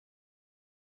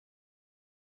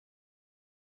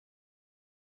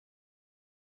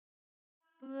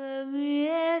Good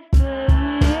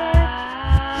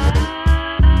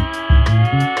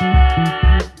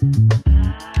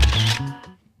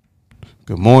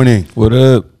morning. What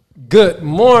up? Good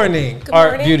morning, Good Art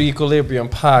morning. Beauty Equilibrium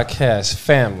podcast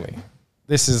family.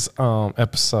 This is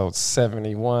episode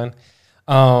 71.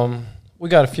 We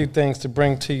got a few things to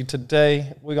bring to you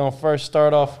today. We're gonna first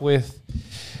start off with,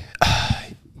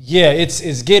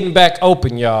 it's getting back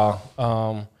open, y'all.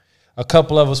 A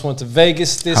couple of us went to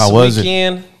Vegas this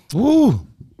weekend. Woo.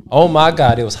 Oh my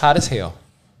God, it was hot as hell.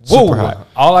 Super hot.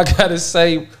 All I gotta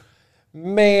say,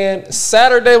 man,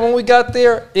 Saturday when we got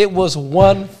there, it was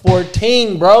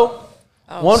 114, bro.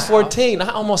 114. Wow. I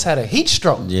almost had a heat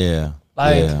stroke. Yeah.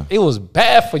 It was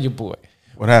bad for your boy.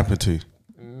 What happened to you?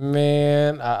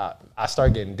 Man, I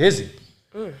started getting dizzy.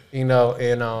 You know,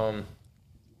 and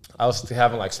I was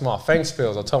having like small faint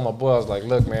spells. I told my boy, I was like,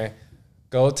 look, man,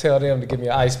 go tell them to give me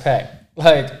an ice pack.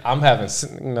 Like, I'm having,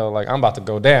 I'm about to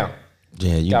go down.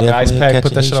 Yeah, you got me an ice pack,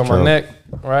 put that shit on my stroke. neck,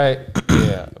 right?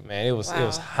 Yeah, man, it was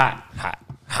hot.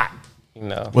 You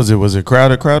know, Was it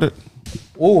crowded?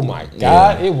 oh my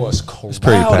God, it was crowded. It's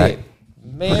pretty packed.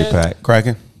 Man, Pretty packed.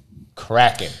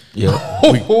 cracking. Yeah.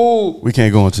 We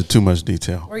can't go into too much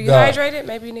detail. Were you Duh. hydrated?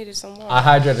 Maybe you needed some water. I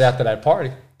hydrated after that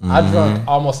party. I drank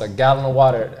almost a gallon of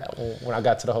water when I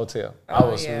got to the hotel.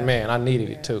 I needed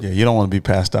it too. Yeah, you don't want to be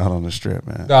passed out on the strip,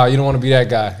 man. No, you don't want to be that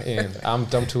guy, and I'm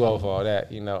too old for all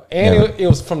that, you know. And it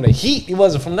was from the heat; it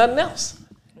wasn't from nothing else,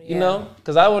 you know.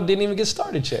 Because I didn't even get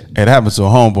started yet. It happened to a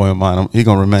homeboy of mine. He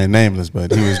gonna remain nameless,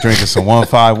 but he was drinking some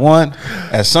 151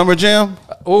 at Summer Jam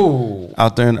Ooh,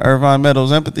 out there in Irvine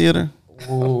Meadows Amphitheater.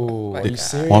 ooh, are you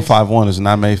serious? 151 is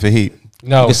not made for heat.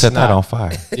 No, You can set it's that not. on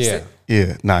fire. Yeah,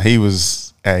 Yeah, he was.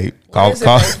 Hey, What is it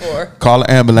made for? call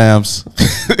the ambulance.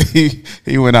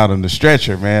 he went out on the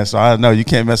stretcher, man. So I know you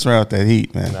can't mess around with that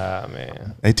heat, man. nah,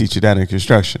 man. They teach you that in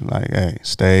construction. Like, hey,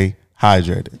 stay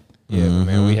hydrated. Yeah, but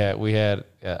man, we had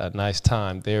a nice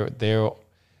time. There,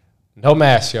 no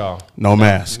mask, y'all. No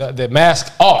mask. No, the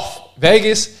mask off.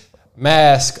 Vegas,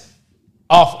 mask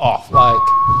off. Like,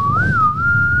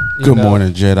 Good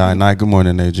morning, Jedi Knight. Good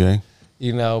morning, AJ.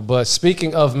 You know, but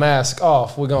speaking of mask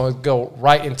off, we're gonna go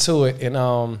right into it. And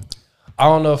I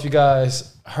don't know if you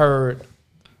guys heard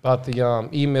about the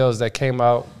emails that came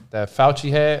out that Fauci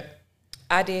had.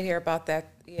 I did hear about that.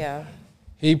 Yeah.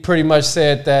 He pretty much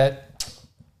said that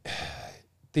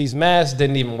these masks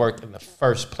didn't even work in the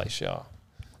first place, y'all.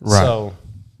 Right. So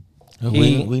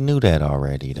We knew that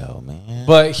already, though, man.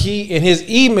 but he in his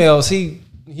emails,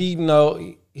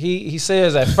 he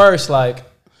says at first like,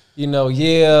 they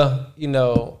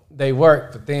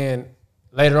work, but then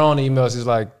later on in the emails he's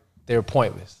like they're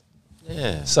pointless.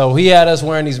 Yeah. So he had us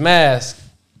wearing these masks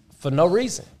for no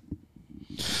reason.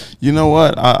 You know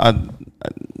what? I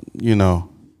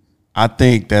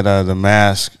think that the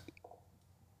mask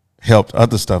helped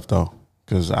other stuff though,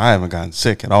 because I haven't gotten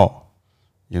sick at all.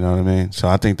 You know what I mean? So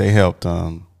I think they helped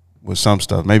with some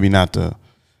stuff. Maybe not the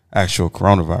actual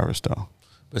coronavirus though.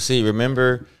 But see,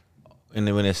 remember when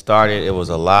it started, it was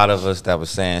a lot of us that was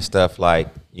saying stuff like,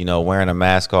 wearing a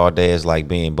mask all day is like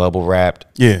being bubble wrapped.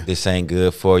 Yeah. This ain't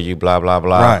good for you, blah, blah,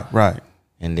 blah. Right.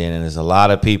 And then there's a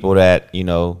lot of people that,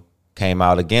 came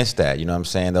out against that. You know what I'm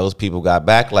saying? Those people got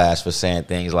backlash for saying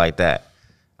things like that.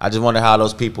 I just wonder how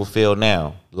those people feel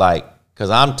now. Like, because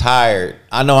I'm tired.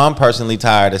 I know I'm personally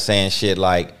tired of saying shit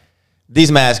like,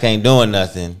 these masks ain't doing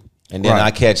nothing. And then Right.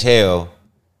 I catch hell.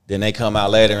 Then they come out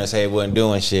later and say it wasn't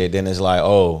doing shit. Then it's like,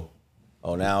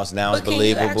 now it's But can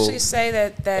believable. you actually say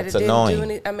that it That's didn't annoying. do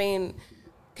anything? I mean,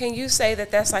 can you say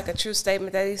that that's like a true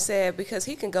statement that he said? Because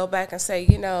he can go back and say,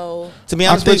 To be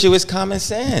honest with you, it's common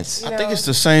sense. I think it's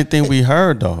the same thing we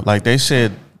heard though. Like they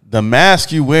said, the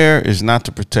mask you wear is not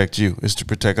to protect you; it's to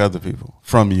protect other people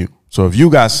from you. So if you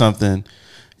got something,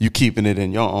 you keeping it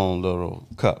in your own little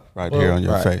cup here on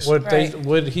your face.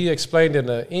 What he explained in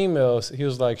the emails, he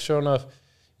was like, sure enough,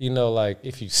 like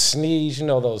if you sneeze,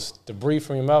 those debris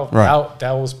from your mouth out,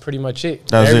 that was pretty much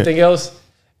it. Everything else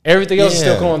is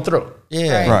still going through.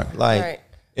 Yeah, Right. Like,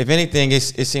 if anything, it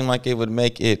seemed like it would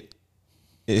make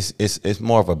it's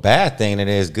more of a bad thing than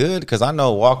it is good. Because I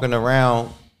know walking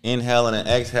around, inhaling and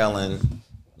exhaling,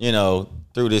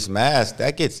 through this mask,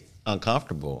 that gets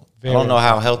uncomfortable. I don't know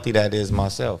how healthy that is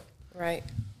myself. right.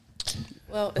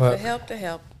 Well, if it helped, it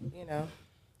helped,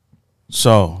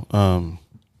 So,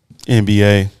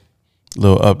 NBA,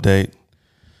 little update.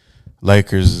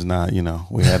 Lakers is not,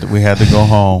 we had to go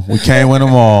home. We can't win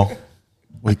them all.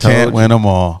 Can't win them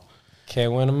all.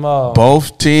 Can't win them all.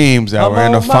 Both teams that I'm were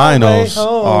in the on my finals way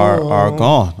home. are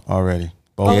gone already.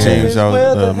 Both Okay. teams,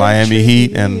 the Miami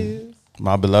Heat and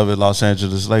my beloved Los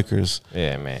Angeles Lakers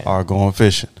Yeah, man. are going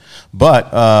fishing.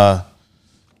 But,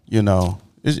 you know,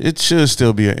 it should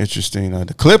still be an interesting.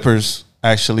 The Clippers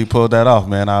actually pulled that off,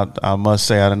 man. I must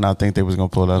say I did not think they was going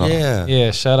to pull that off.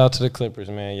 Yeah, shout out to the Clippers,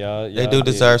 man. Y'all They do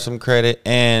deserve some credit.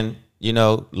 And, you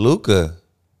know, Luka,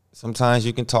 sometimes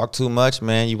you can talk too much,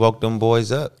 man. You woke them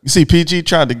boys up. You see, PG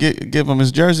tried to give him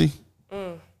his jersey.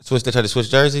 They tried to switch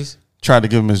jerseys? Tried to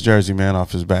give him his jersey, man,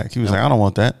 off his back. He was like, I don't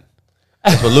want that.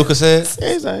 That's what Luka said?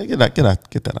 Yeah, he's like,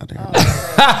 get that out there.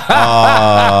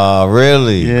 Oh,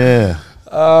 really? Yeah.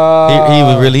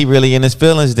 He really in his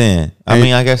feelings then. I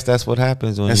mean, I guess that's what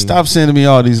happens when And stop sending me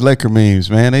all these Laker memes,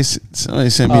 man. Somebody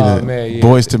sent me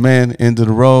Boys to Men, End of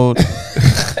the Road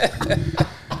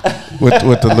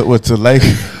with the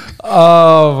Lakers.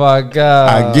 Oh my God!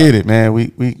 I get it, man. We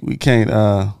can't.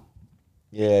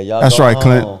 Yeah, y'all. That's right,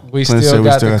 Clint. We Clint still said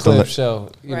got the clip show.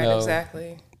 You Right, know.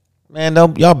 exactly. Man,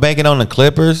 y'all banking on the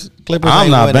Clippers? I'm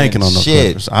ain't not winning banking on the shit.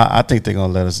 Clippers. I think they're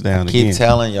gonna let us down Keep again.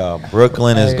 telling y'all,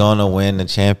 Brooklyn is Hey. gonna win the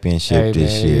championship Hey,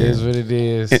 this man, year. it is what it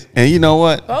is. And you know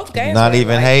what? Both games. Not were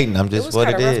even hating. I'm just it was what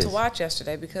kinda it rough is. to watch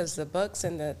yesterday because the Bucks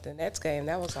and the Nets game,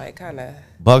 that was like kind of.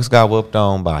 Bucks got whooped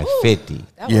on by 50.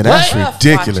 Yeah, that's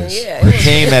ridiculous. Yeah, The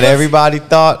team that everybody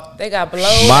thought they got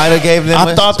blown. might have gave them.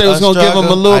 I thought they was gonna give them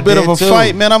a little bit of a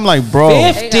fight, man. I'm like,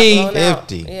 bro,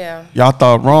 50. Yeah. y'all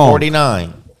thought wrong.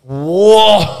 49.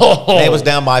 Whoa! They was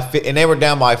down by and they were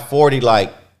down by 40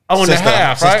 like Oh, in the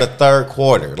half, since right? the third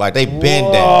quarter. Like they been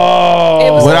down.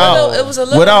 It was Without- a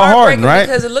little without Harden, heartbreaking right?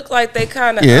 because it looked like they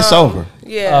kind of. Yeah, it's over.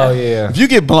 Yeah. Oh yeah. If you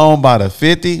get blown by the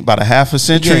 50, by the half a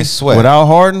century getting swept. without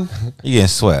Harden, You getting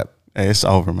swept. hey, it's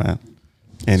over, man.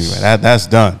 Anyway, that's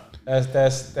done.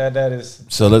 That is.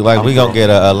 So look like we gonna get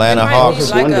a Atlanta Might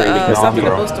Hawks. need like something to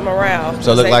boost the morale.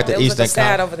 So look like the it was Eastern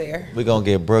sad Con- over there. We gonna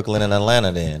get Brooklyn and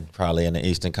Atlanta then, probably in the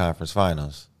Eastern Conference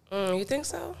Finals. You think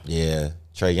so? Yeah,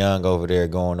 Trae Young over there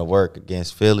going to work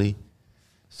against Philly.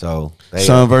 So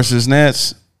Sun versus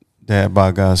Nets. Dad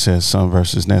by God says Sun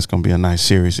versus Nets gonna be a nice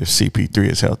series if CP3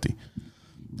 is healthy.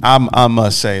 I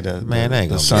must say that man, they ain't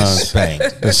the gonna Suns get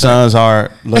spanked. the Suns are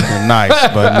looking nice,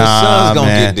 but The nah, Suns gonna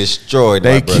man. get destroyed.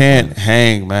 They by Brooklyn. can't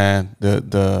hang, man.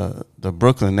 The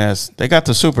Brooklyn Nets, they got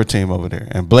the super team over there,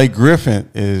 and Blake Griffin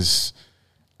was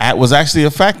actually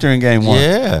a factor in game one.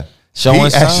 Yeah, He showing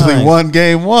actually signs. won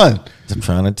game one. I'm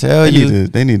trying to tell you.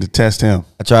 They need to test him.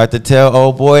 I tried to tell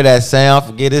old boy that Sam,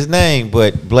 forget his name,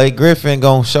 but Blake Griffin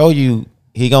gonna show you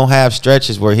he gonna have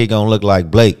stretches where he gonna look like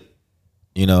Blake.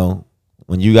 You know,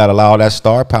 when you got a lot of that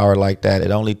star power like that,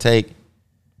 it only take,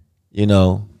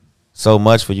 so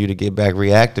much for you to get back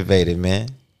reactivated, man.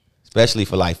 Especially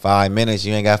for like 5 minutes.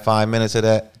 You ain't got 5 minutes of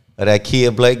that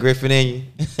kid Blake Griffin in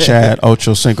you. Chad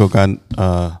Ochocinco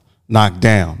got knocked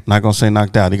down. Not gonna say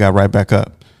knocked out. He got right back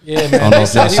up. Yeah, I don't man. know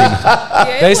if y'all seen it.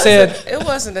 Yeah, They said- it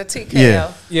wasn't a TKO.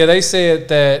 Yeah. Yeah, they said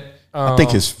that. I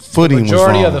think his footing was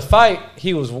majority wrong. of the fight,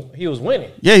 he was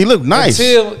winning. Yeah, he looked nice.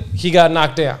 Until he got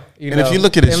knocked down. And if you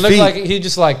look at his it looked feet- like he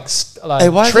just like Hey,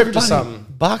 why is tripped or everybody something.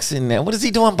 boxing now? What is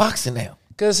he doing boxing now?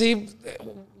 Because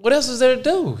what else is there to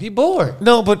do? He bored.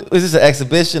 No, but is this an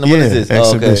exhibition? Or Yeah, what is this?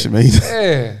 exhibition, man.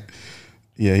 Yeah.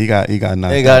 Yeah, he got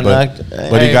knocked. He got out, knocked-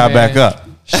 but he Hey, got man. back up.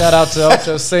 Shout out to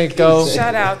Ochocinco.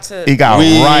 Shout out to. He got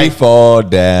We right, fall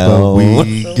but down.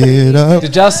 we get up.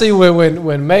 Did y'all see when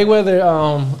Mayweather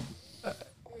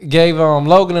gave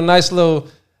Logan a nice little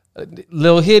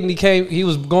hit and he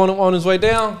was going on his way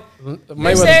down?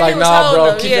 Mayweather's said like, he was nah, bro,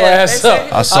 holding him. keep Yeah, your they ass said up.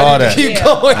 he I was saw need to that. Keep Yeah,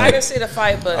 going. I didn't see the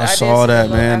fight, but I did saw see that,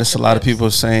 the man. There's a lot of clips.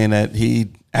 people saying that he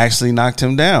actually knocked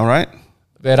him down, right?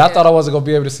 Man, I thought I wasn't gonna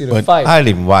be able to see the But fight. I didn't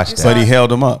even watch that. But he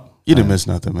held him up. You didn't miss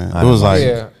nothing, man. It was like Yeah.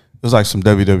 it was like some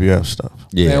WWF stuff.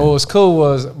 Yeah. And what was cool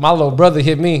was my little brother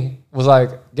hit me. Was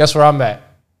like, guess where I'm at?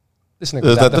 This nigga It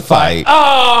was was at the fight.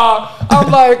 Oh,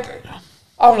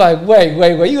 I'm like,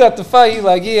 wait, you at the fight? He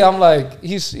like, yeah. I'm like,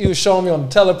 he was showing me on the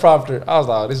teleprompter. I was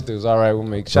like, oh, this dude's all right with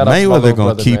me. Shout out to my Mayweather little gonna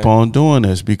brother, keep man. on doing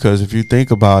this because if you think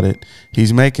about it,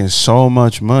 he's making so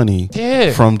much money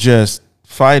Yeah. from just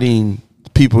fighting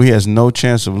people he has no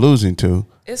chance of losing to.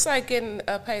 It's like getting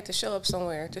paid to show up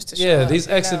somewhere, just to show Yeah, up. these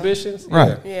you know? exhibitions.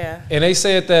 Right. Yeah. And they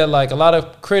said that like a lot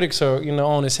of critics are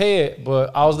on his head,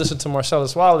 but I was listening to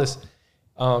Marcellus Wallace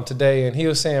today, and he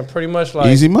was saying pretty much like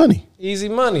Easy money. easy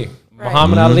money. Right.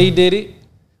 Muhammad Ali did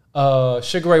it.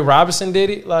 Sugar Ray Robinson did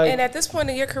it. Like, And at this point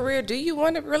in your career, do you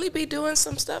want to really be doing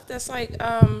some stuff that's like,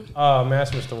 oh man,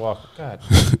 that's Mr. Walker.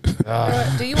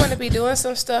 God. do you want to be doing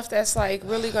some stuff that's like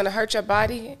really going to hurt your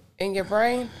body and your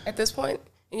brain at this point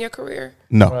in your career?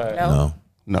 No. Right. No.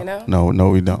 No. You know? No,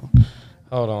 we don't.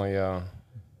 Hold on, y'all.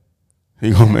 He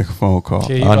gonna make a phone call.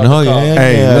 Yeah, you I about know, to call. yeah,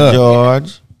 Hey, yeah, look.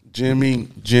 George.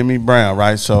 Jimmy Brown,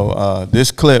 right? So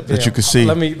this clip that you can see.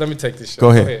 Let me take this shit. Go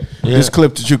ahead. Yeah. This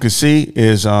clip that you can see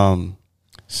is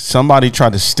somebody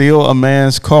tried to steal a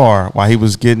man's car while he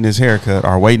was getting his haircut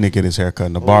or waiting to get his haircut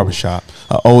in the barbershop.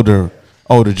 An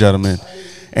older gentleman,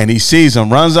 and he sees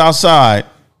him, runs outside.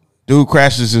 Dude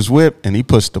crashes his whip, and he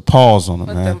puts the paws on him,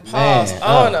 Put man. them paws.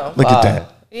 Oh no. Look at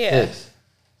that. Yeah. 6,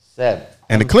 7.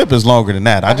 And the clip is longer than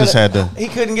that. I just had to. He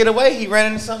couldn't get away. He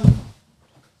ran into something.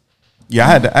 Yeah,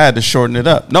 I had to shorten it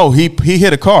up. No, he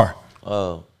hit a car.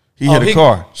 Oh. He hit a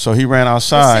car, so he ran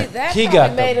outside. See, that He probably got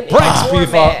the made him brakes even more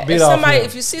beat off- mad. beat If off somebody, him.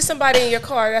 if you see somebody in your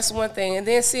car, that's one thing, and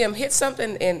then see him hit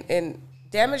something and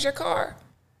damage your car,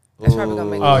 that's probably gonna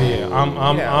make. Oh him yeah,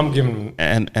 mad. I'm giving him.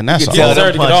 And that's Yeah, all.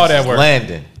 deserve to get all that work.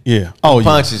 Landing. Yeah. Oh, yeah.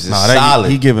 punches is solid.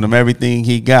 He giving him everything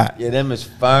he got. Yeah, them is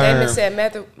firm. Damon said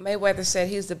Mayweather said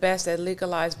he's the best at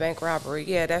legalized bank robbery.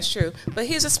 Yeah, that's true. But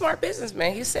he's a smart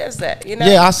businessman. He says that, you know.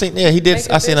 Yeah, I seen. Yeah, he did.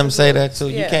 Making I seen him business say that moves. too.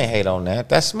 You Yeah. can't hate on that.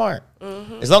 That's smart.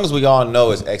 As long as we all know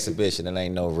it's exhibition and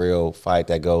ain't no real fight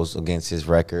that goes against his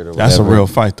record or That's whatever. a real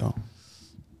fight, though.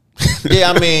 Yeah,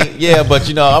 I mean, yeah, but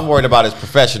you know, I'm worried about his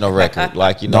professional record.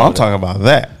 Like, you know, No, I'm talking about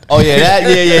that. Oh yeah,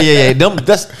 that. Yeah.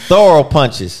 That's thorough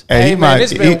punches. Hey, he Hey man,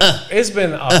 might. it's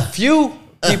been a few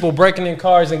people breaking in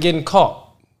cars and getting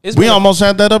caught. We almost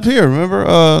had that up here. Remember,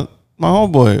 my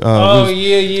homeboy.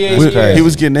 He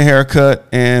was getting a haircut,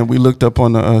 and we looked up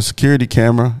on the security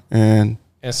camera, and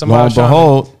somebody lo and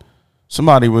behold,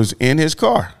 somebody was in his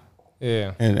car.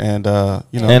 Yeah. And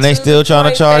you know, And they still trying to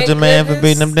Thank charge a man for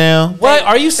goodness. beating him down. What?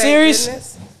 Are you Thank serious?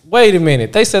 goodness. Wait a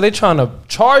minute. They said they trying to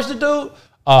charge the dude.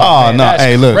 oh man, no! that's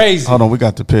Hey, look, crazy. hold on. We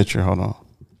got the picture. Hold on.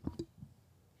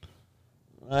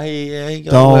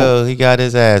 He got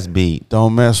his ass beat.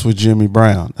 Don't mess with Jimmy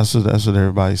Brown. That's what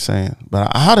everybody's saying.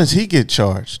 But how does he get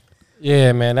charged?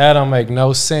 Yeah, man, that don't make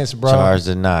no sense, bro. Charged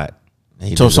or not.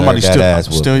 He So if somebody deserved that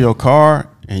ass steal your car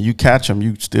and you catch him,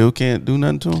 you still can't do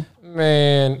nothing to him?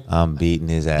 Man, I'm beating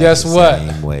his ass. Guess the what?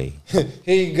 Same way. here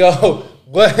you go.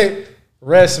 What?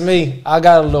 Rest me. I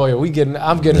got a lawyer.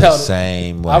 I'm getting out.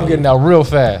 Same way. I'm getting out real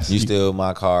fast. You steal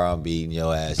my car, I'm beating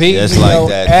your ass. Beating Just your like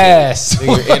that. ass.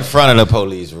 Nigga, in front of the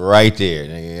police, right there.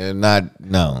 Nigga.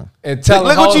 No. And tell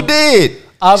Look him, what you did.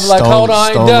 I'm like, Stole- hold on, I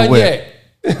ain't stole the done whip.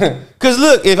 yet. Cause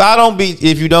look,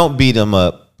 if you don't beat him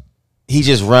up, he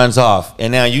just runs off,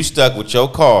 and now you stuck with your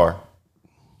car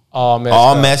All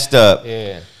messed up,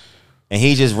 Yeah. and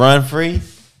he just run free.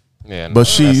 Yeah. no, But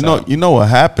see, that's you know what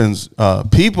happens?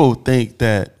 People think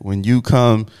that when you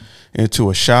come into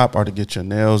a shop or to get your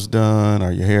nails done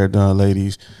or your hair done,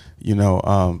 ladies, you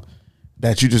know,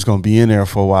 that you're just gonna be in there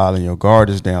for a while and your guard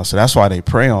is down. So that's why they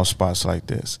prey on spots like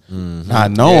this,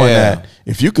 not knowing that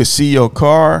if you could see your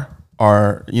car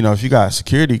or you know if you got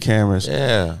security cameras,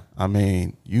 I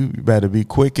mean, you better be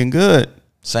quick and good.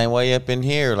 Same way up in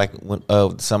here, like when,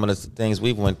 some of the things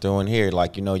we've went through in here,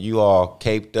 like you know, you all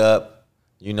caped up.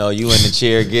 You know, you in the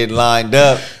chair getting lined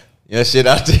up. Your shit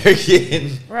out there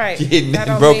getting That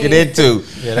don't broken mean- into.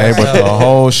 Hey, but the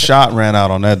whole shot ran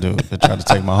out on that dude that tried to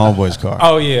take my homeboy's car.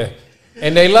 Oh yeah.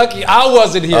 And they lucky I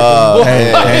wasn't here.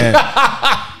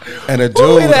 And a we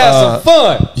dude, had some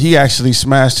fun. he actually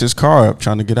smashed his car up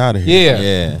trying to get out of here. Yeah.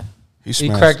 Yeah. He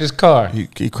cracked his car.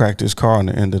 He cracked his car on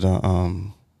the end of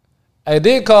the I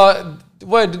did call.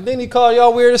 What? Didn't he call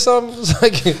y'all weird or something? It's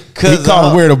like, he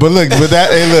called him weirdo, but look,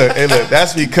 hey look,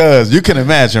 that's because you can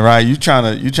imagine, right? You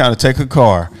trying to take a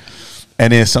car,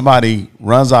 and then somebody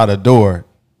runs out the door.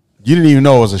 You didn't even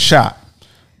know it was a shot.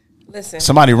 Listen.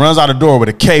 Somebody runs out the door with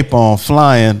a cape on,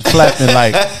 flying, flapping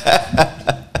like.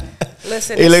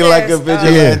 Listen. He it looked like a says,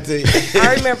 vigilante.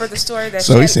 I remember the story that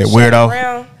So he said, "Weirdo."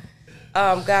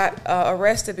 Brown got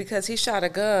arrested because he shot a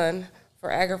gun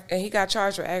and he got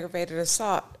charged with aggravated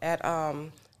assault at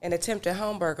an attempted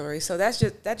home burglary. So that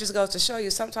just goes to show you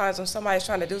sometimes when somebody's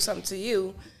trying to do something to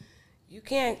you, you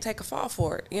can't take a fall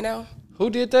for it. You know. who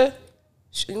did that?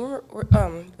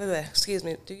 Excuse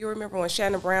me. Do you remember when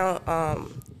Shannon Brown?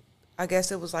 I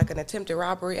guess it was like an attempted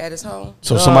robbery at his home.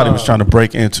 So somebody was trying to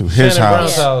break into his Shannon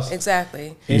Brown's house. house.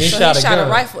 Exactly. And he so shot he a shot a gun.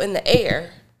 rifle in the air,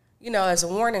 you know, as a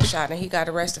warning shot, and he got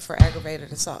arrested for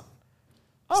aggravated assault.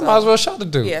 I might as well shot the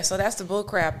dude. Yeah, so that's the bull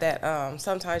crap that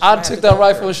sometimes you I might took have to that go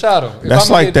rifle through. and shot him. If That's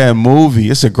I'm like get- that movie.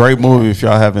 It's a great movie if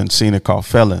y'all haven't seen it, called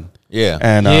Felon. Yeah.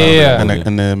 And Yeah.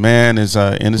 and the man is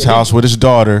in his house with his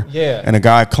daughter. Yeah. And the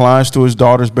guy climbs through his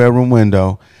daughter's bedroom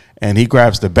window, and he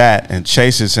grabs the bat and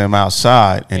chases him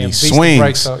outside, and he beats the swings.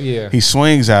 brakes off, yeah. He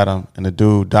swings at him, and the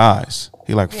dude dies.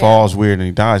 He falls weird, and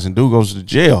he dies, and dude goes to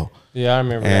jail. Yeah, I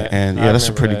remember that. And I that's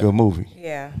a remember pretty that. good movie.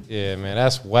 Yeah. Yeah, man,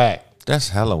 that's whack. That's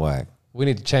hella whack. We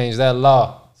need to change that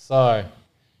law. Sorry.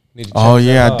 Need to Oh change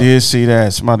yeah, that I up. did see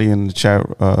that. Somebody in the chat,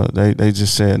 they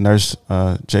just said Nurse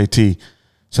JT.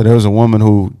 So there was a woman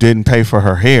who didn't pay for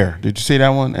her hair. Did you see that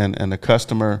one? And the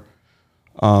customer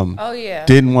Oh yeah.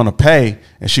 didn't want to pay,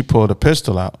 and she pulled a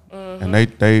pistol out,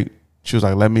 and she was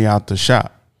like, "Let me out the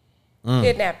shop."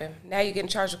 Kidnapping. Now you're getting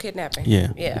charged with kidnapping. Yeah.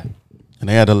 Yeah. And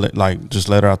they had to just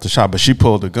let her out the shop, but she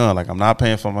pulled the gun. Like, I'm not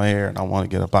paying for my hair, and I want to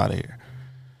get up out of here.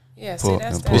 Yeah. Pull- See,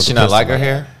 that's and pull Did she not like her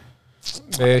hair?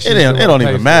 Yeah, she It still don't pay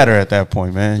even for matter at that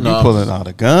point, man. No. You pulling out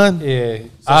a gun, Yeah.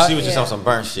 So she was just on some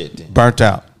burnt shit then. burnt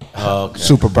out, Oh, okay.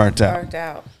 super burnt out. burnt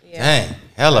out. Yeah. Dang,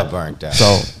 hella burnt out.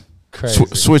 So Crazy.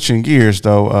 switching gears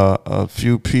though, a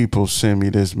few people send me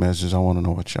this message. I want to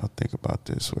know what y'all think about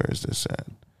this. Where is this at?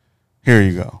 Here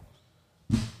you go.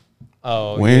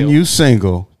 Oh, When yeah. you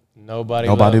single,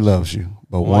 Nobody loves you.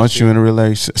 But once you're in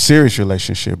a serious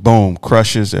relationship, boom,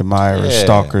 crushes, admirers, Yeah.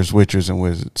 stalkers, witchers, and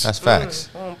wizards. That's facts.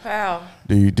 Pal.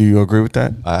 Do you agree with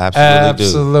that? I absolutely,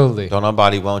 Absolutely. do. Don't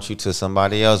nobody want you till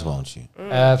somebody else wants you.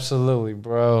 Absolutely,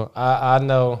 bro. I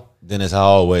know Dennis, I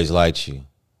always liked you.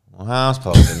 Well, how I'm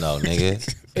supposed to know,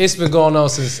 nigga? it's been going on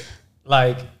since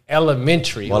like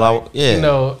elementary. Well, you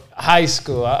know, high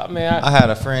school. I mean, I had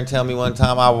a friend tell me one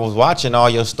time I was watching all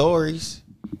your stories.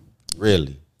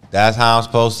 Really? That's how I'm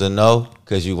supposed to know?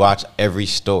 Because you watch every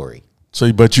story.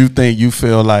 So, but you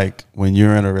feel like when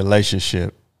you're in a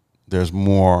relationship, there's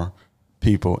more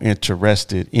people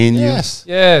interested in Yes.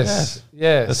 yes.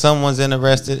 If someone's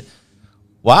interested.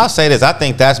 Well, I'll say this. I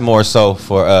think that's more so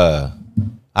for,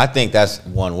 I think that's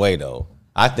one way though.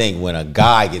 I think when a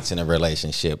guy gets in a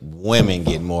relationship, women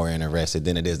get more interested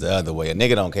than it is the other way. A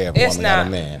nigga don't care if a It's woman got a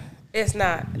not. man. It's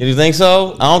not. You think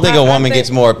so? I don't think a I woman think-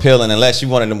 gets more appealing unless you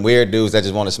one of them weird dudes that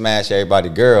just want to smash everybody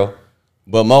girl.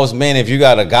 But most men, if you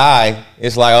got a guy,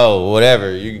 it's like, oh,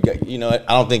 whatever. You know, I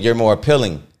don't think you're more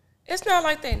appealing. It's not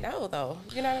like they know though.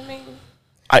 You know what I mean?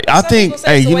 I Some think, people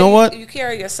say hey, it's the you know way what? You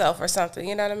carry yourself or something.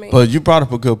 You know what I mean? But you brought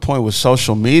up a good point with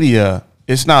social media.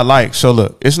 It's not like, so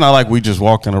look, it's not like we just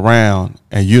walking around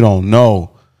and you don't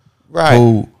know Right.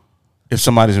 who, if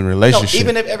somebody's in a No, relationship.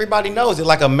 even if everybody knows it,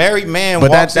 like a married man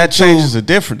But walks that into- changes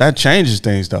that changes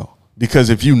things though. Because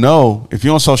if you're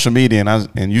on social media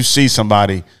and you see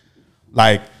somebody,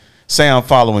 like say I'm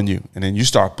following you and then you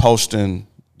start posting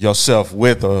yourself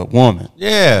with a woman.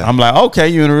 Yeah. I'm like, okay,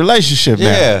 you're in a relationship now.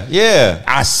 Yeah, yeah.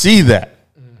 I see that.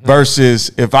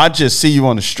 Versus if I just see you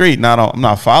on the street and I'm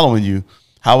not following you,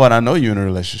 how would I know you're in a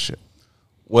relationship?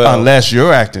 Well, Unless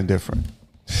you're acting different.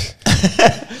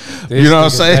 This You know what I'm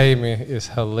nigga saying? Damon is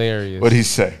hilarious. What'd he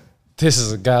say? This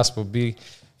is a gospel beat.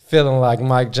 Feeling like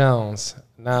Mike Jones.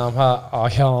 Now I'm hot. Oh,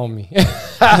 y'all on me.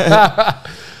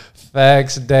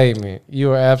 Facts, Damon.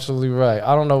 You are absolutely right.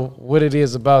 I don't know what it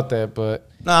is about that, but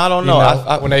no, I don't you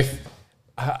know. know,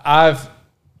 I've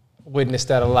witnessed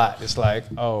that a lot. It's like,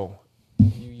 oh,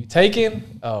 you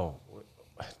taken? Oh,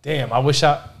 damn. I wish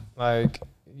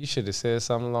you should have said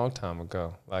something a long time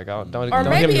ago. Like, don't or hit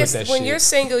maybe me it's with that when shit. you're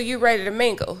single, you ready to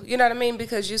mingle. You know what I mean?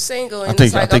 Because you're single, and think-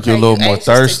 it's like, I think okay, you're a little you more anxious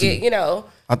to thirsty. get, you know,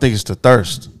 I think it's the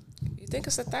thirst. you think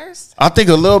it's a thirst? I think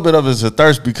a little bit of it's a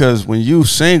thirst because when you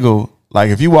single, like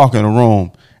if you walk in a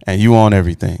room and you on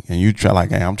everything and you try like,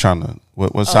 hey, I'm trying to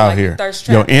what's Oh, out like here. thirst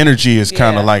Your trap. energy is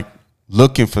kind of Yeah. like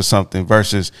looking for something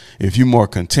versus if you more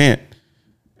content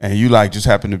and you like just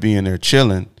happen to be in there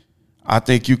chilling, I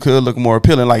think you could look more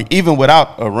appealing. Like even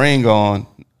without a ring on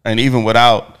and even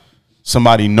without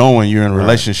somebody knowing you're in a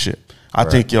relationship, I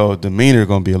think your demeanor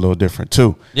gonna be a little different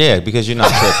too. Yeah, because you're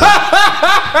not tripping.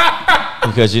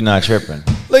 Because you're not tripping.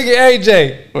 Look at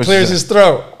AJ. What's Clears that? his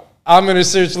throat. I'm in a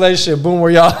serious relationship. Boom,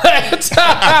 where y'all at?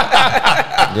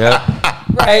 Yep.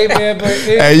 Hey, man, but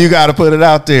Hey, you got to put it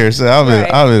out there. So Right.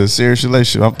 I'm in a serious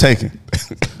relationship. I'm taking.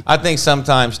 I think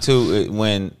sometimes too,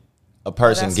 when a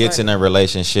person That's gets right. in a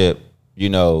relationship, you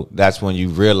know, that's when you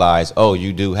realize, oh,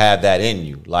 you do have that in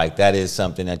you. Like that is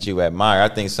something that you admire. I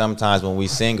think sometimes when we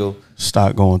single,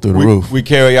 Stock going through the roof. we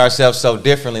carry ourselves so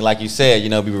differently. Like you said, you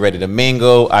know, we were ready to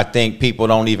mingle. I think people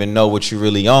don't even know what you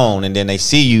really own, and then they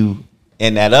see you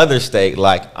in that other state.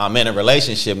 Like I'm in a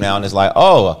relationship now, and it's like,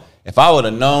 oh, if I would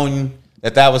have known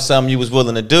that was something you was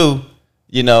willing to do,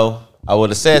 you know, I would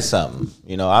have said something.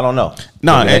 You know, I don't know.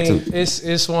 No, I and- mean,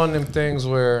 it's one of them things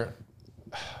where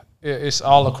it's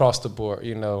all across the board,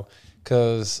 you know,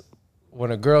 because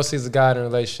when a girl sees a guy in a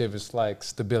relationship, it's like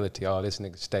stability. Oh, this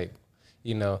nigga stable,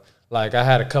 you know. Like I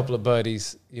had a couple of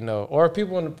buddies, you know, or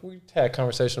people we had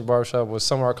conversation in the barbershop with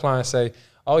some of our clients say,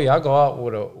 "Oh yeah, I go out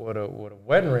with a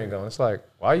wedding ring on." It's like,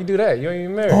 why you do that? You ain't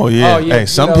even married. Oh yeah. Hey, you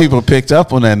some know. people picked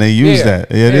up on that and they use Yeah.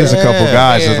 that. It is a couple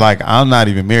guys Yeah. that's like, I'm not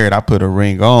even married. I put a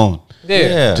ring on Yeah,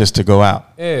 Yeah. just to go out.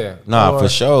 yeah. Nah, Or- for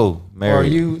sure. Or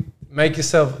Married. you make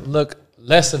yourself look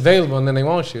less available and then they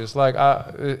want you. It's like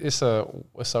it's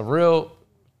a real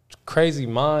crazy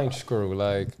mind screw.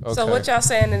 Like, okay. So what y'all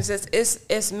saying is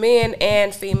it's men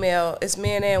and female, it's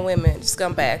men and women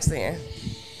scumbags then.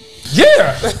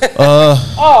 Yeah.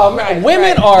 Oh man,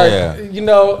 women are.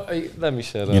 Let me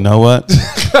shut up. You know what?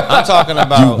 I'm talking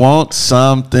about You want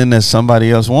something that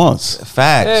somebody else wants.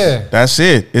 facts. Yeah. That's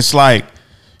it. It's like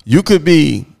you could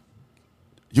be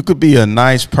a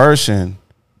nice person,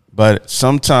 but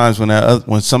sometimes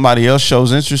when somebody else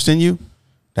shows interest in you,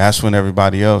 that's when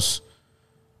everybody else,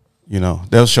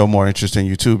 they'll show more interest in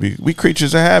you too. We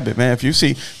creatures of habit, man. If you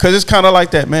see, because it's kind of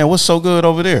like that, man. What's so good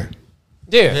over there?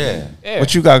 Yeah.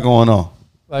 What you got going on?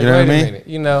 Like, You know wait what I a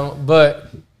mean? minute, but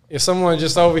if someone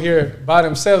just over here by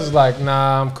themselves is like,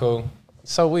 nah, I'm cool.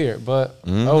 It's so weird, but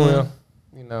oh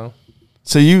well,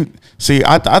 So you see,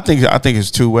 I think it's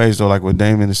two ways though. Like what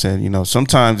Damon has said,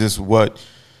 sometimes it's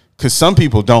because some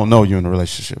people don't know you're in a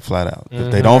relationship flat out.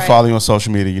 If they don't Right. follow you on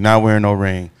social media, you're not wearing no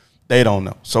ring. They don't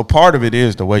know. So part of it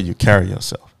is the way you carry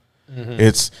yourself.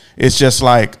 It's just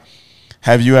like,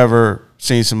 have you ever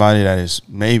seen somebody that is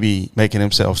maybe making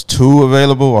themselves too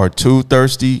available or too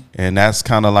thirsty, and that's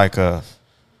kind of like a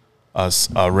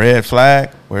red flag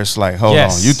where it's like, hold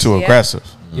Yes. on, you too Yeah. aggressive.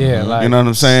 yeah, like You know what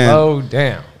I'm saying? slow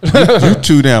down. You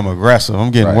too damn aggressive. I'm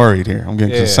getting Right. worried here. I'm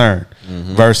getting Yeah. concerned.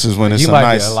 Versus when it's You a might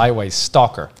nice be a lightweight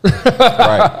stalker.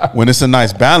 Right. when it's a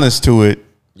nice balance to it.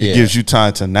 It Yeah. gives you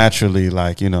time to naturally,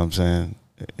 like,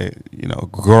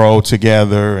 grow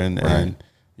together and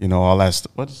all that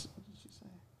stuff. What's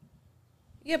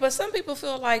Yeah, but some people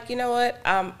feel like, you know what,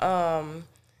 I'm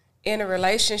in a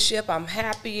relationship, I'm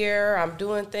happier, I'm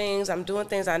doing things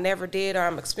I never did, or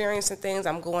I'm experiencing things,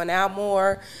 I'm going out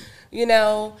more,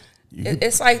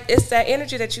 It's like, it's that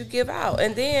energy that you give out.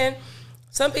 And then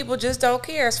some people just don't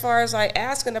care as far as like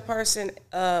asking the person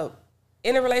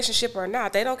in a relationship or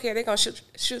not. They don't care. They're going to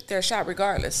shoot their shot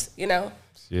regardless,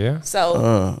 Yeah.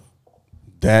 So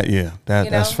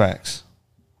that's facts.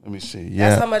 Let me see. Yeah.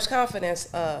 that's how much confidence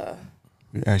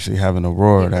We actually have an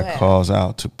aurora People that have. calls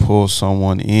out to pull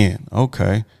someone in.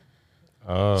 Okay.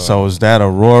 So is that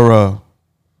aurora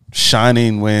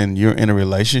shining when you're in a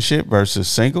relationship versus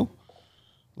single?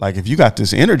 Like if you got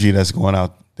this energy that's going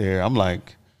out there, I'm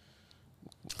like,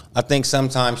 I think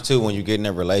sometimes too, when you get in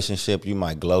a relationship, you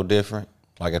might glow different.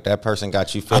 Like if that person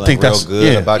got you feeling think real that's-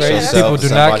 good yeah. about Crazy yourself, people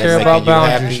do not somebody care making about you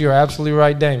boundaries. happy. You're absolutely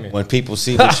right, Damon. When people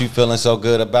see what you feeling so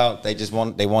good about, they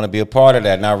want to be a part of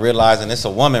that. Now realizing it's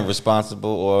a woman responsible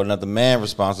or another man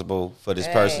responsible for this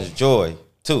Hey. person's joy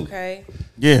too. okay?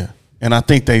 yeah. And I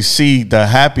think they see the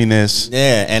happiness.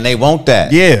 Yeah, and they want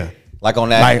that. Yeah. Like on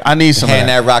that, Like, I need some of hand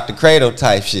that. that rock the cradle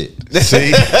type shit. See?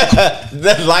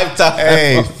 That lifetime.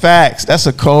 Hey, facts. That's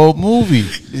a cold movie.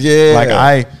 Yeah. Like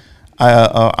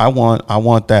I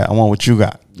want that. I want what you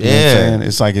got. You know what I'm Yeah. saying?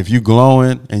 It's like if you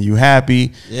glowing and you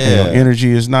happy and your Yeah. energy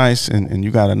is nice and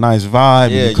you got a nice vibe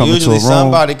and Yeah, you come into a usually room.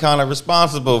 somebody kind of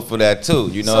responsible for that too.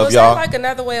 You know, So if is y'all that like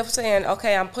another way of saying,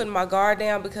 okay, I'm putting my guard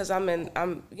down because I'm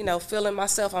feeling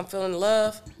myself, I'm feeling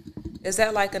love? Is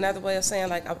that like another way of saying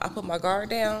like I put my guard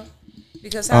down?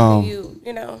 Because how can you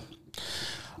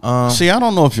See, I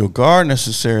don't know if your guard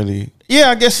necessarily.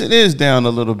 Yeah, I guess it is down a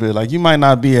little bit. Like you might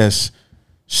not be as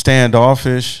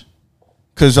standoffish,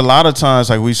 because a lot of times,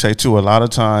 like we say too, a lot of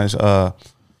times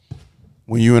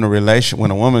when you in a relation,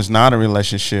 when a woman's not in a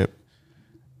relationship,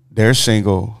 they're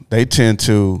single. They tend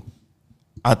to,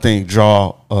 I think,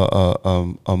 draw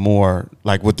a more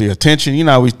like with the attention. You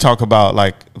know, we talk about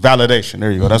like validation.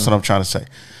 There you go. That's what I'm trying to say.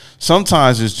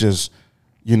 Sometimes it's just,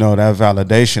 that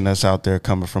validation that's out there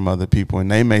coming from other people, and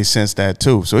they may sense that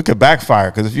too. So it could backfire,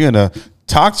 because if you're in a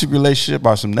toxic relationship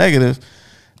or some negative,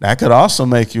 that could also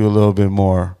make you a little bit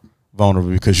more vulnerable,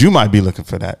 because you might be looking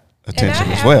for that attention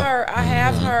as well. I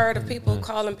have heard of people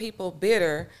calling people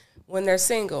bitter when they're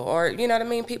single, or you know what I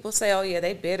mean? People say, oh yeah,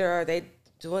 they bitter, or they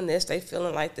doing this, they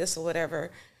feeling like this or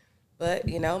whatever. But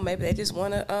maybe they just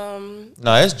want to.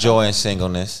 No, it's joy in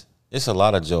singleness. It's a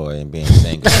lot of joy in being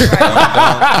single.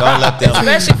 don't let them.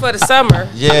 Especially for the summer.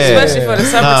 Yeah. Especially for the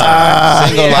summertime.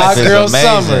 Single Yeah. life Hot is girl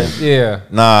amazing. summer. Yeah.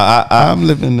 Nah, I'm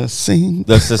living the scene.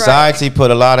 the society put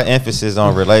a lot of emphasis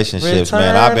on relationships,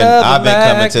 man. I've been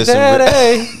coming to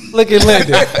some. Look at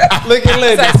Linda. Look at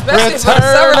Linda. Especially for the Return of the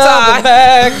summertime.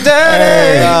 Bag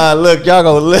Daddy. Nah, look, y'all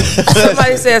gonna live.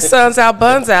 Somebody said sun's out,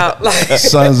 buns out. Like,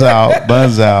 Sun's out,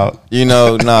 buns out.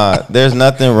 There's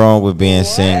nothing wrong with being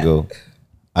single.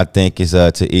 I think it's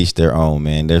to each their own,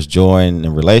 man. There's joy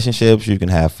in relationships. You can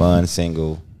have fun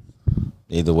single.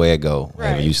 Either way it go,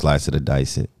 wherever Right. you slice it or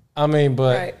dice it. I mean,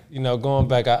 but Right. Going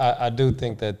back, I do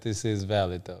think that this is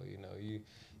valid though.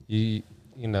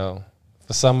 For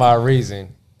for some odd reason,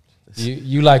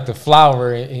 you like the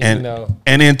flower, and you know,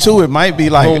 and then too, it might be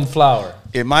like bloom flower.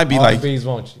 It might be All like the bees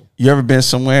want you. You ever been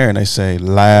somewhere and they say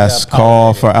last Yeah,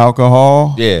 call for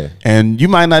alcohol? Yeah. And you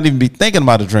might not even be thinking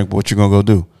about a drink, but what you gonna go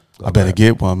do? I better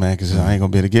get one, man, because I ain't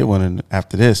gonna be able to get one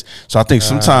after this. So I think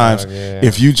sometimes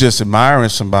if you just admiring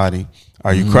somebody,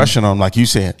 are you crushing them? Like you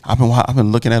said, I've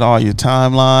been looking at all your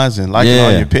timelines and liking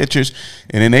all your pictures,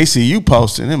 and then they see you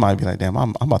posting, it might be like, damn,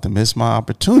 I'm about to miss my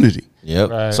opportunity. Yep.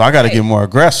 Right. So I got to get more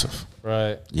aggressive.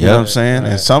 Right. You know what I'm saying?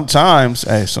 Right. And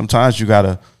sometimes you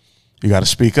gotta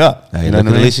speak up. Hey, you know look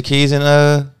what at I mean? Alicia Keys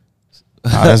and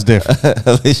that's different.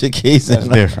 Alicia Keys. That's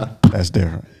different. That's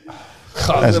different.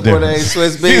 That's different.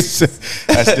 Swiss beats.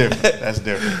 That's different. That's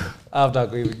different. I'm not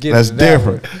going to even get That's into that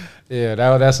different. one. Yeah,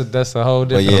 that's a whole But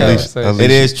different yeah, conversation.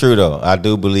 it is true though. I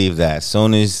do believe that. As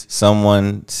soon as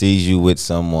someone sees you with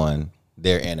someone,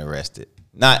 they're interested.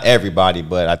 Not everybody,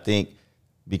 but I think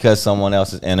because someone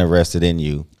else is interested in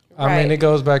you. I mean, it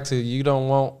goes back to you don't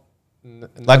want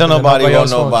Like don't nobody want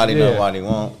else wants nobody, you. Yeah. nobody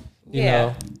want. You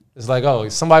know, it's like, oh,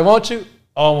 somebody wants you.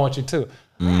 Oh, I want you too.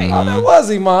 Right. Oh, that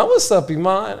was Iman. What's up,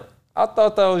 Iman? I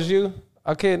thought that was you.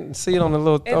 I couldn't see it on the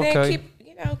little. And okay.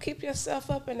 then keep yourself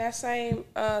up in that same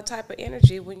type of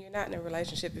energy when you're not in a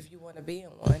relationship if you want to be in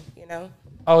one, you know?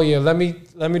 Oh yeah, let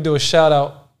me do a shout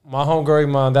out. My homegirl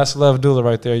Iman, that's Love Doula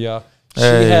right there, y'all. She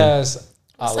Hey. has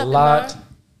What's a up, lot Iman?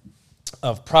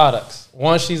 of products.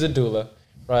 One, she's a doula,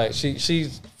 right?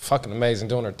 She's fucking amazing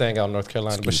doing her thing out in North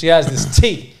Carolina. But she has this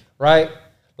tea, right?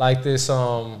 Like this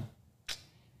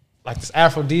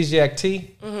aphrodisiac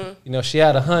tea. Mm-hmm. You know, she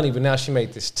had a honey, but now she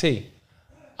made this tea.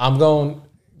 I'm going to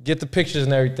get the pictures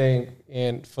and everything,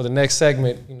 and for the next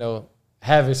segment, you know,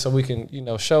 have it so we can, you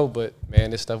know, show. But man,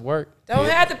 this stuff worked. Don't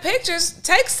have the pictures.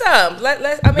 Take some. I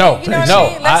mean, you know what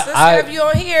I mean? Let's have you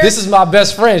on here. This is my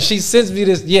best friend. She sends me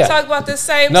this. Yeah. Talk about this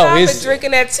same No, topic, it's-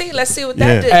 drinking that tea. Let's see what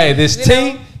that did. Hey, this you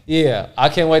tea. know? Yeah, I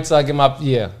can't wait till I get my.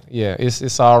 Yeah.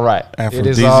 It's all right. It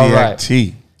is all Aphrodisiac right.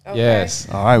 tea. Okay. Yes.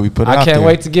 All right, we put it I out can't there.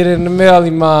 wait to get it in the mail,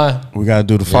 Iman. We got to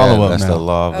do the follow up That's now. the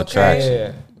law of Okay. attraction.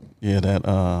 Yeah. Yeah,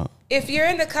 that. If you're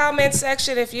in the comment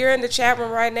section, if you're in the chat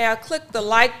room right now, click the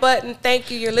like button.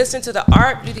 Thank you. You're listening to the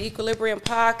Art Beauty Equilibrium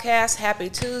podcast. Happy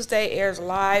Tuesday airs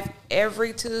live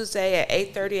every Tuesday at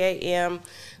 8:30 a.m.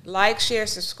 Like, share,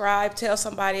 subscribe. Tell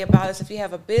somebody about us. If you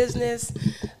have a business,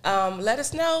 let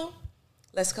us know.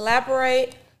 Let's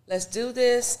collaborate. Let's do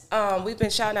this. We've been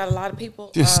shouting out a lot of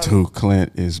people. This dude,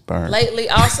 Clint, is burnt. Lately,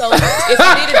 also, if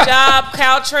you need a job,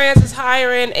 Caltrans is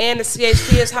hiring and the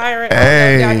CHP is hiring.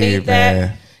 Hey, y'all need man.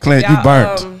 that. Clint, you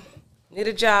burnt. Need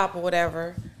a job or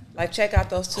whatever. Like, check out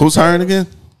those two. Who's hiring things.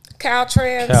 again?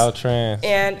 Caltrans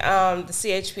and the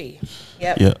CHP.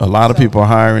 Yep. Yeah, a lot of people are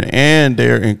hiring, and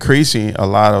they're increasing a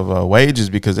lot of wages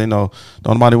because they know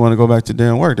nobody want to go back to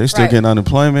damn work. They still Right. getting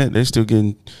unemployment. They still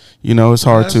getting, you know, it's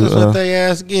hard That's just to. what they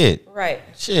ass get. Right.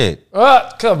 Shit.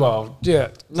 Come on. Yeah.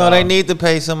 No, they need to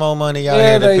pay some more money out Yeah,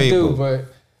 here to they people. do. But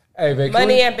hey, man,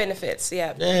 Money and benefits.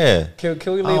 Yeah. Yeah. can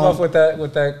we leave off with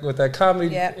that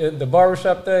comedy, Yeah. the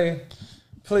barbershop thing,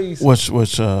 please? Which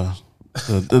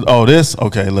this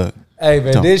okay. Look, Hey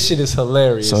man, Don't. this shit is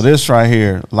hilarious. so this right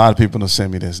here, a lot of people don't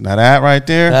send me this. Now that right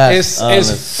there, That's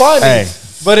it's funny, Hey.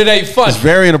 but it ain't funny. it's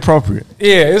very inappropriate.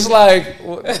 Yeah, it's like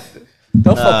don't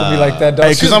fuck with me like that, dog.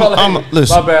 Hey, 'cause I'm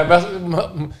listen. My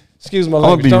bad. Excuse my I'm gonna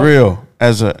language. be Don't- real.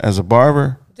 As a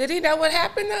barber, Did he know what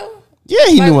happened though? yeah,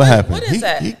 he Like, knew what what- happened. what is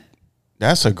that?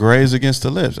 That's a graze against the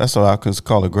lips. That's what I can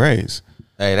call a graze.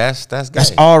 Hey, that's That's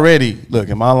gay. already, look,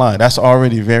 in my line, that's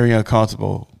already very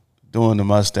uncomfortable doing the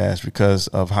mustache because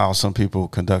of how some people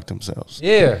conduct themselves.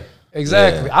 Yeah,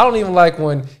 exactly. Yeah. I don't even like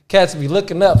when cats be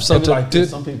looking up. So to do,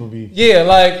 some people be. yeah,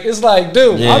 like it's like,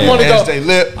 dude, I Yeah. want to Enhance go. they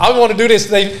lip. I want to do this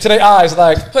to their eyes,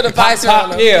 like Put a visor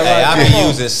on them. Yeah, Hey, like, I've come been on.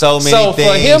 using so many So things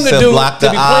for him to block to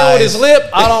the be playing with his eyes. lip,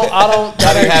 I don't. That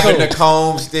I've been ain't having cool. the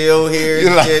comb still here You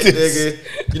and like shit, this. nigga.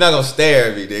 You're not gonna stare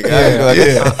at me, nigga.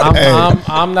 Yeah.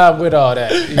 I'm not with all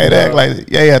that. you Hey, they act know. like,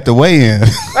 yeah, at the weigh-in.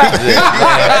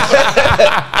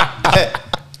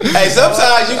 Hey,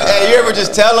 sometimes you ever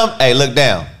just tell them, hey, look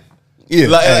down. Yeah,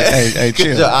 Like, hey, get chill.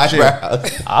 your chill.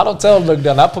 eyebrows. I don't tell them look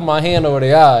down. I put my hand over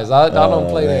their eyes. I don't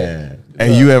play that.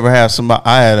 Hey, you ever have somebody?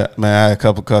 I had a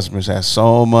couple customers had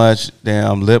so much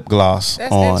damn lip gloss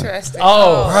That's on. interesting.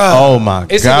 Oh my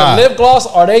It's god, either lip gloss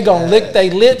or they gonna lick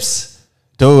their lips.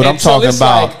 dude! I'm until talking it's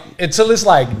about until it's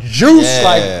like juice, Yeah.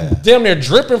 like damn near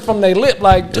dripping from their lip.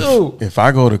 Like, dude, if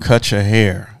I go to cut your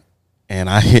hair and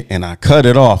I cut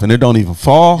it off and it don't even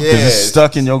fall because it's Yes.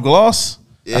 stuck in your gloss.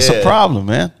 That's a Yeah. problem,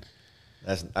 man.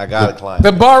 I got a client.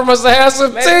 The barber must have had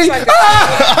some Maybe tea. it's like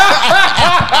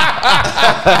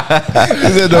He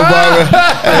said the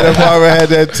barber had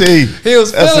that tea. He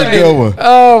was That's feeling a good one.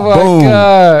 Oh my Boom.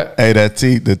 God. Hey,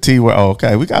 the tea.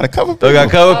 Okay, we got a couple people. We got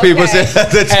a couple people Okay.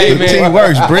 said the Hey, tea. The tea man.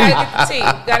 works. Bree gotta get the tea.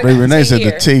 Gotta get the Renee tea said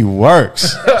here. the tea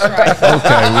works. That's right.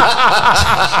 Okay,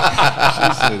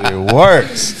 she said it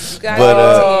works. Gotta But, get the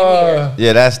tea in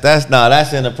here. Yeah,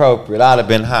 that's inappropriate. I'd have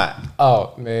been hot.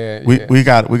 Oh man. We yeah.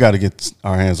 got to get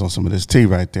our hands on some of this tea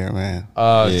right there, man.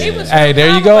 Yeah. He was Hey, real there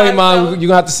you calm go, about it, Iman. though. You're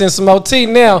gonna have to send some more tea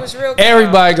now. was real calm.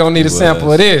 Everybody gonna need a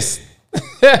sample of this.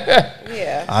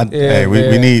 Yeah. Hey, we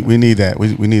man. need that. We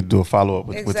need to do a follow up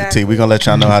with the tea. Exactly. We're gonna let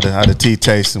y'all know how the tea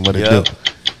tastes and what it Yep. do.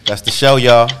 That's the show,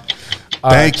 y'all. All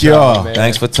Thank right, y'all. man.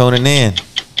 Thanks for tuning in.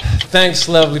 Thanks,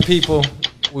 lovely people.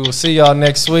 We will see y'all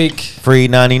next week. Free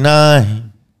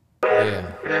 99. Yeah.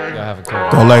 Y'all have a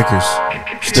good Go one. Lakers.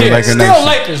 Still Cheers. Laker Still Nation.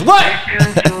 Lakers. What?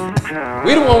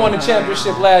 We the one won the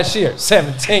championship last year.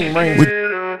 17 rings.